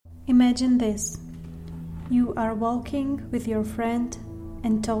Imagine this. You are walking with your friend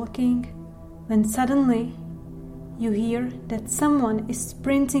and talking when suddenly you hear that someone is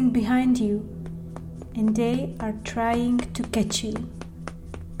sprinting behind you and they are trying to catch you.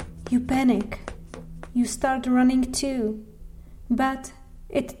 You panic. You start running too. But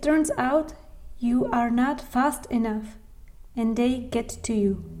it turns out you are not fast enough and they get to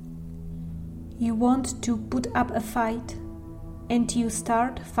you. You want to put up a fight and you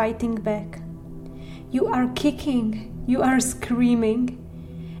start fighting back. You are kicking, you are screaming,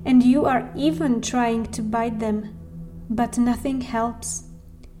 and you are even trying to bite them, but nothing helps.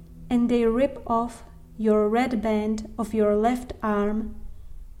 And they rip off your red band of your left arm,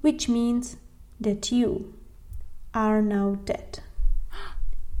 which means that you are now dead.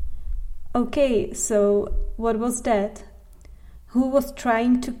 Okay, so what was that? Who was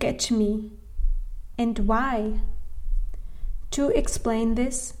trying to catch me? And why? To explain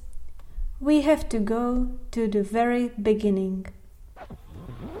this, we have to go to the very beginning.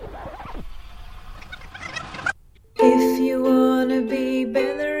 If you wanna be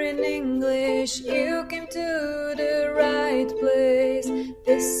better in English, you came to the right place.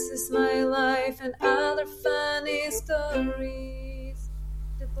 This is my life and other funny stories.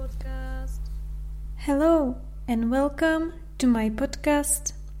 The podcast. Hello and welcome to my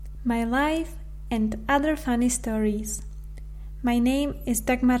podcast, My Life and Other Funny Stories. My name is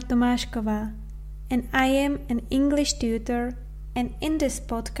Dagmar Tomášková and I am an English tutor, and in this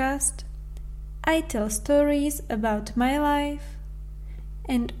podcast I tell stories about my life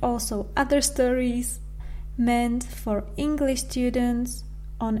and also other stories meant for English students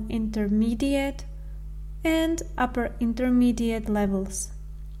on intermediate and upper intermediate levels.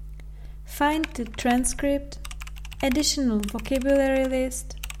 Find the transcript, additional vocabulary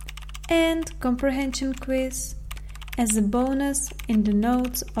list, and comprehension quiz as a bonus in the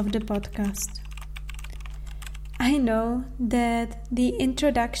notes of the podcast. I know that the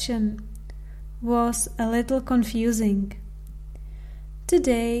introduction was a little confusing.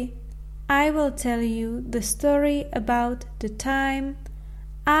 Today, I will tell you the story about the time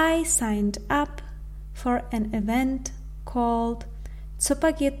I signed up for an event called Co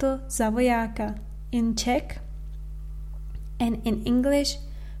pak je to za vojáka in Czech, and in English,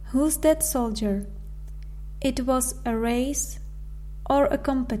 Who's That Soldier? It was a race or a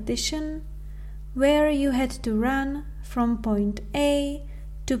competition where you had to run from point A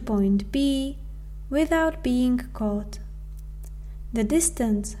to point B without being caught. The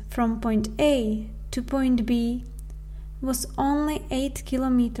distance from point A to point B was only 8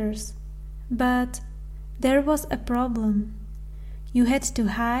 kilometers, but there was a problem. You had to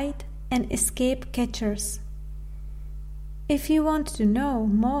hide and escape catchers. If you want to know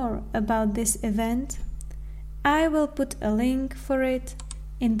more about this event, I will put a link for it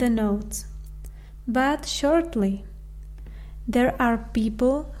in the notes. But shortly, there are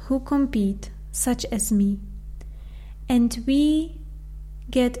people who compete, such as me, and we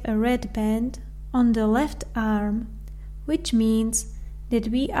get a red band on the left arm, which means that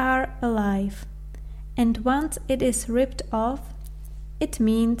we are alive, and once it is ripped off, it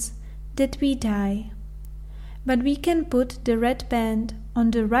means that we die. But we can put the red band on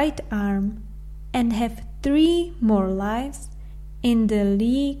the right arm and have 3 more lives in the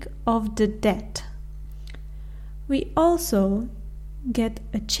League of the Dead. We also get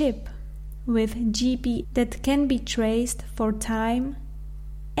a chip with GPS that can be traced for time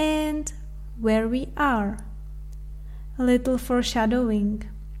and where we are. A little foreshadowing.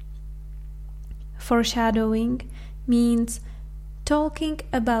 Foreshadowing means talking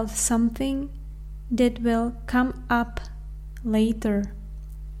about something that will come up later.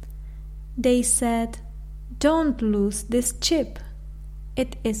 They said, "Don't lose this chip.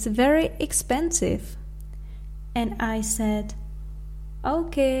 It is very expensive." And I said,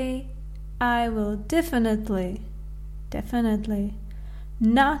 "Okay, I will definitely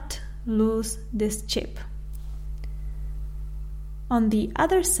not lose this chip." On the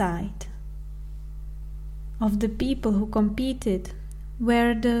other side of the people who competed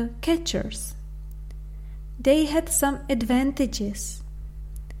were the catchers. They had some advantages.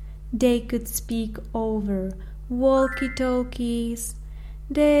 They could speak over walkie-talkies,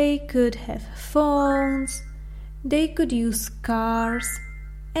 they could have phones, they could use cars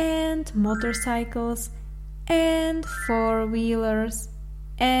and motorcycles and four-wheelers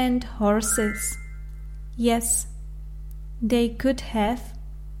and horses. Yes, they could have,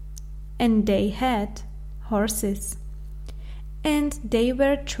 and they had, horses. And they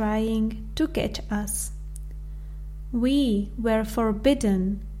were trying to catch us. We were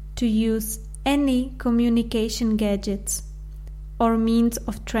forbidden to use any communication gadgets or means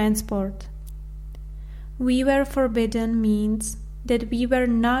of transport. We were forbidden means that we were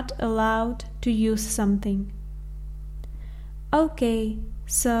not allowed to use something. Okay,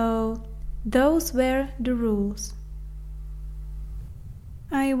 so those were the rules.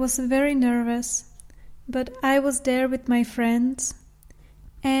 I was very nervous, but I was there with my friends,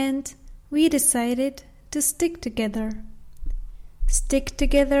 and we decided to stick together. Stick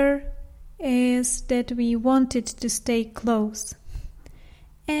together is that we wanted to stay close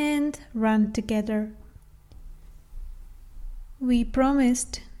and run together. We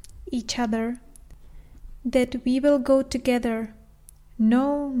promised each other that we will go together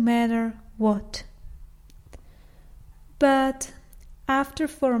no matter what. But after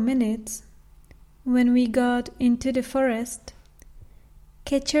 4 minutes, when we got into the forest,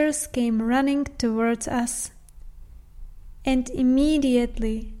 catchers came running towards us and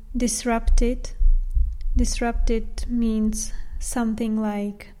immediately disrupted means something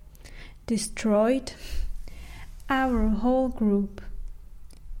like destroyed our whole group.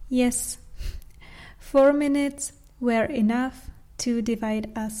 Yes, 4 minutes were enough to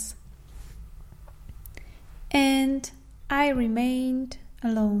divide us. And I remained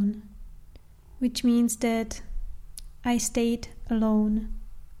alone, which means that I stayed alone.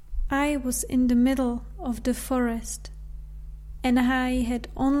 I was in the middle of the forest, and I had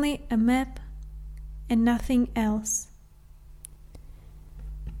only a map and nothing else.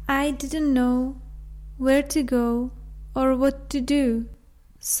 I didn't know where to go or what to do,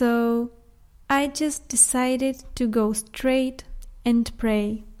 so I just decided to go straight and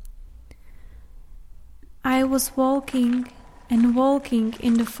pray. I was walking and walking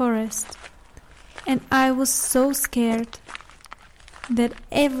in the forest, and I was so scared that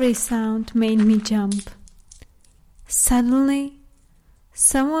every sound made me jump. Suddenly,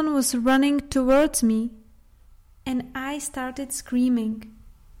 someone was running towards me, and I started screaming.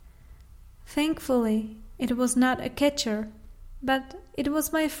 Thankfully, it was not a catcher, but it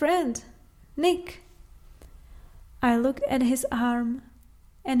was my friend, Nick. I looked at his arm,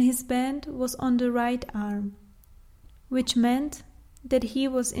 and his band was on the right arm, which meant that he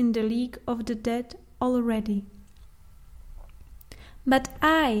was in the league of the dead already. But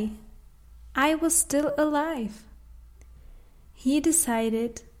I was still alive. He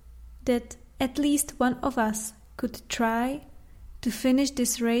decided that at least one of us could try to finish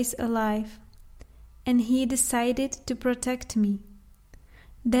this race alive, and he decided to protect me.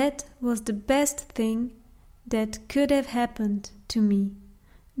 That was the best thing that could have happened to me,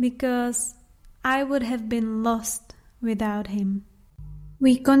 because I would have been lost without him.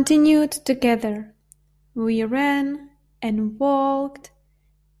 We continued together. We ran and walked,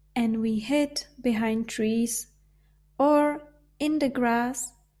 and we hid behind trees or in the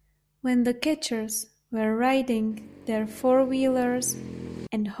grass when the catchers were riding their four-wheelers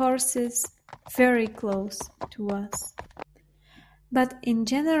and horses very close to us. But in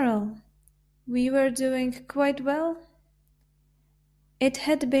general, we were doing quite well. It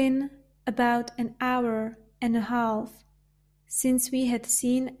had been about an hour and a half since we had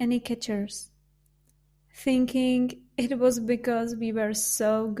seen any catchers, thinking it was because we were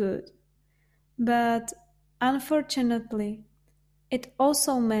so good. But unfortunately, it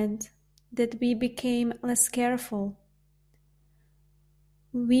also meant that we became less careful.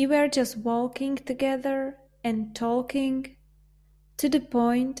 We were just walking together and talking to the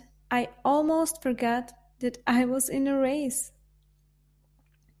point I almost forgot that I was in a race.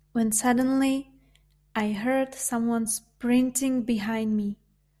 When suddenly I heard someone sprinting behind me.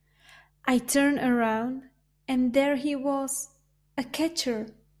 I turned around and there he was, a catcher.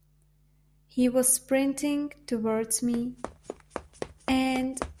 He was sprinting towards me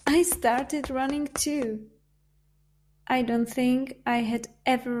and I started running too. I don't think I had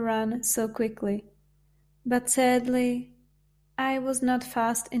ever run so quickly, but sadly, I was not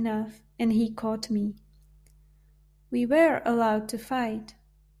fast enough and he caught me. We were allowed to fight,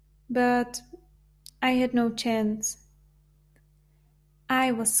 but I had no chance.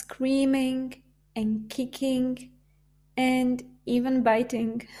 I was screaming and kicking and even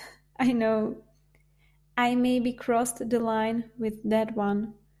biting. I know, I maybe crossed the line with that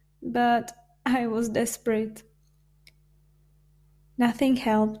one, but I was desperate. Nothing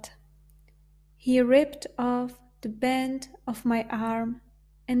helped. He ripped off the band of my arm,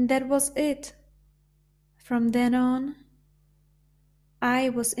 and that was it. From then on, I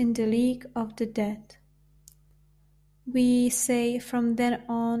was in the league of the dead. We say from then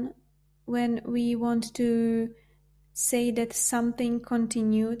on when we want to say that something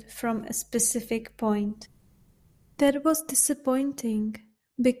continued from a specific point. That was disappointing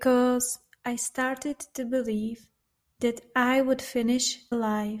because I started to believe that I would finish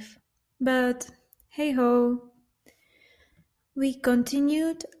alive. But hey ho, we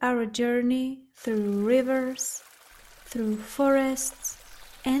continued our journey through rivers, through forests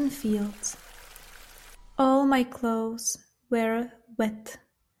and fields. All my clothes were wet,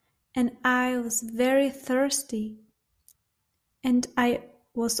 and I was very thirsty, and I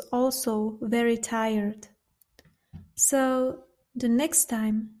was also very tired. So the next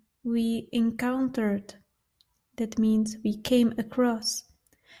time we encountered, that means we came across,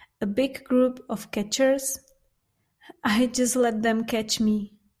 a big group of catchers, I just let them catch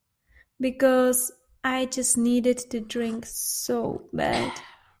me, because I just needed to drink so bad.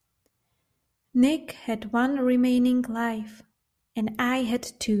 Nick had one remaining life, and I had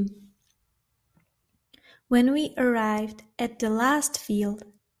two. When we arrived at the last field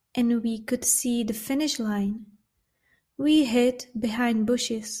and we could see the finish line, we hid behind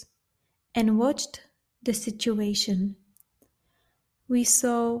bushes and watched the situation. We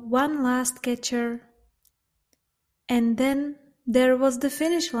saw one last catcher, and then there was the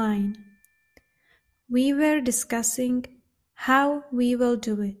finish line. We were discussing how we will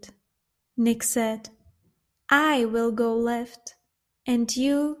do it. Nick said, "I will go left, and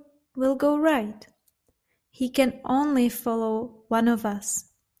you will go right. He can only follow one of us."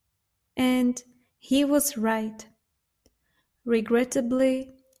 And he was right.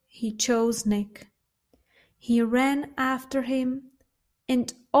 Regrettably, he chose Nick. He ran after him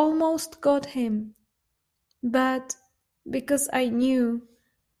and almost got him. But because I knew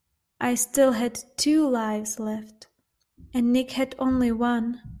I still had 2 lives left and Nick had only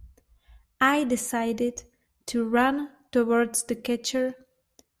 1, I decided to run towards the catcher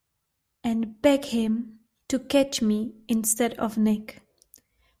and beg him to catch me instead of Nick.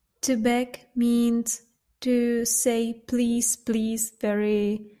 To beg means to say please, please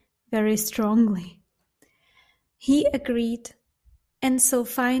very, very strongly. He agreed, and so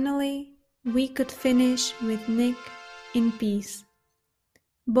finally we could finish with Nick in peace,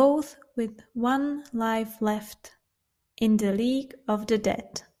 both with 1 life left in the League of the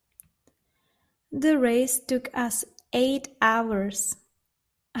Dead. The race took us 8 hours.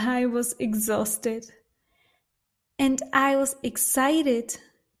 I was exhausted, and I was excited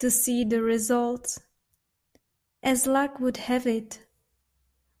to see the results. As luck would have it,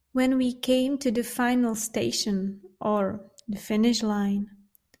 when we came to the final station, or the finish line,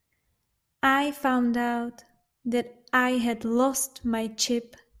 I found out that I had lost my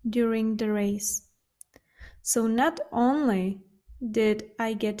chip during the race. So not only did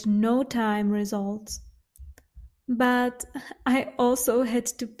I get no time results, but I also had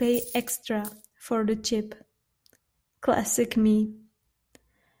to pay extra for the chip. Classic me.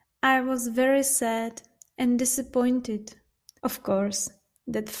 I was very sad and disappointed, of course,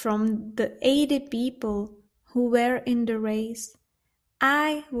 that from the 80 people who were in the race,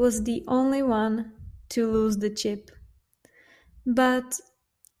 I was the only one to lose the chip. But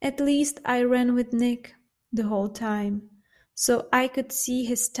at least I ran with Nick the whole time, so I could see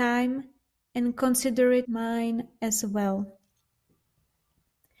his time and consider it mine as well.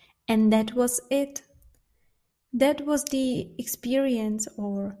 And that was it. That was the experience,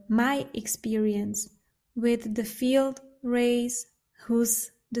 or my experience, with the field race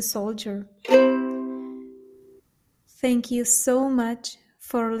Who's the Soldier. Thank you so much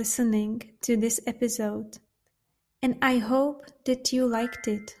for listening to this episode, and I hope that you liked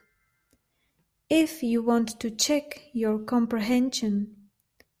it. If you want to check your comprehension,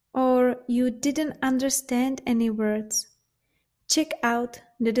 or you didn't understand any words, check out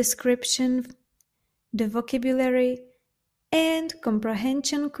the description, the vocabulary, and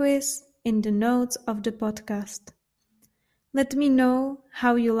comprehension quiz in the notes of the podcast. Let me know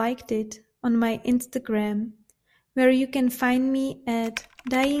how you liked it on my Instagram, where you can find me at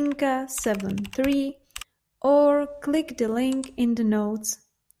Dainka73, or click the link in the notes.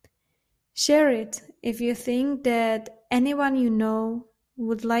 Share it if you think that anyone you know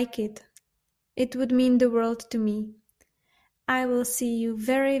would like it. It would mean the world to me. I will see you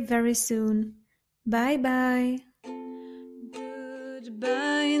very, very soon. Bye bye.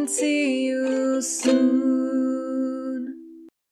 Goodbye and see you soon.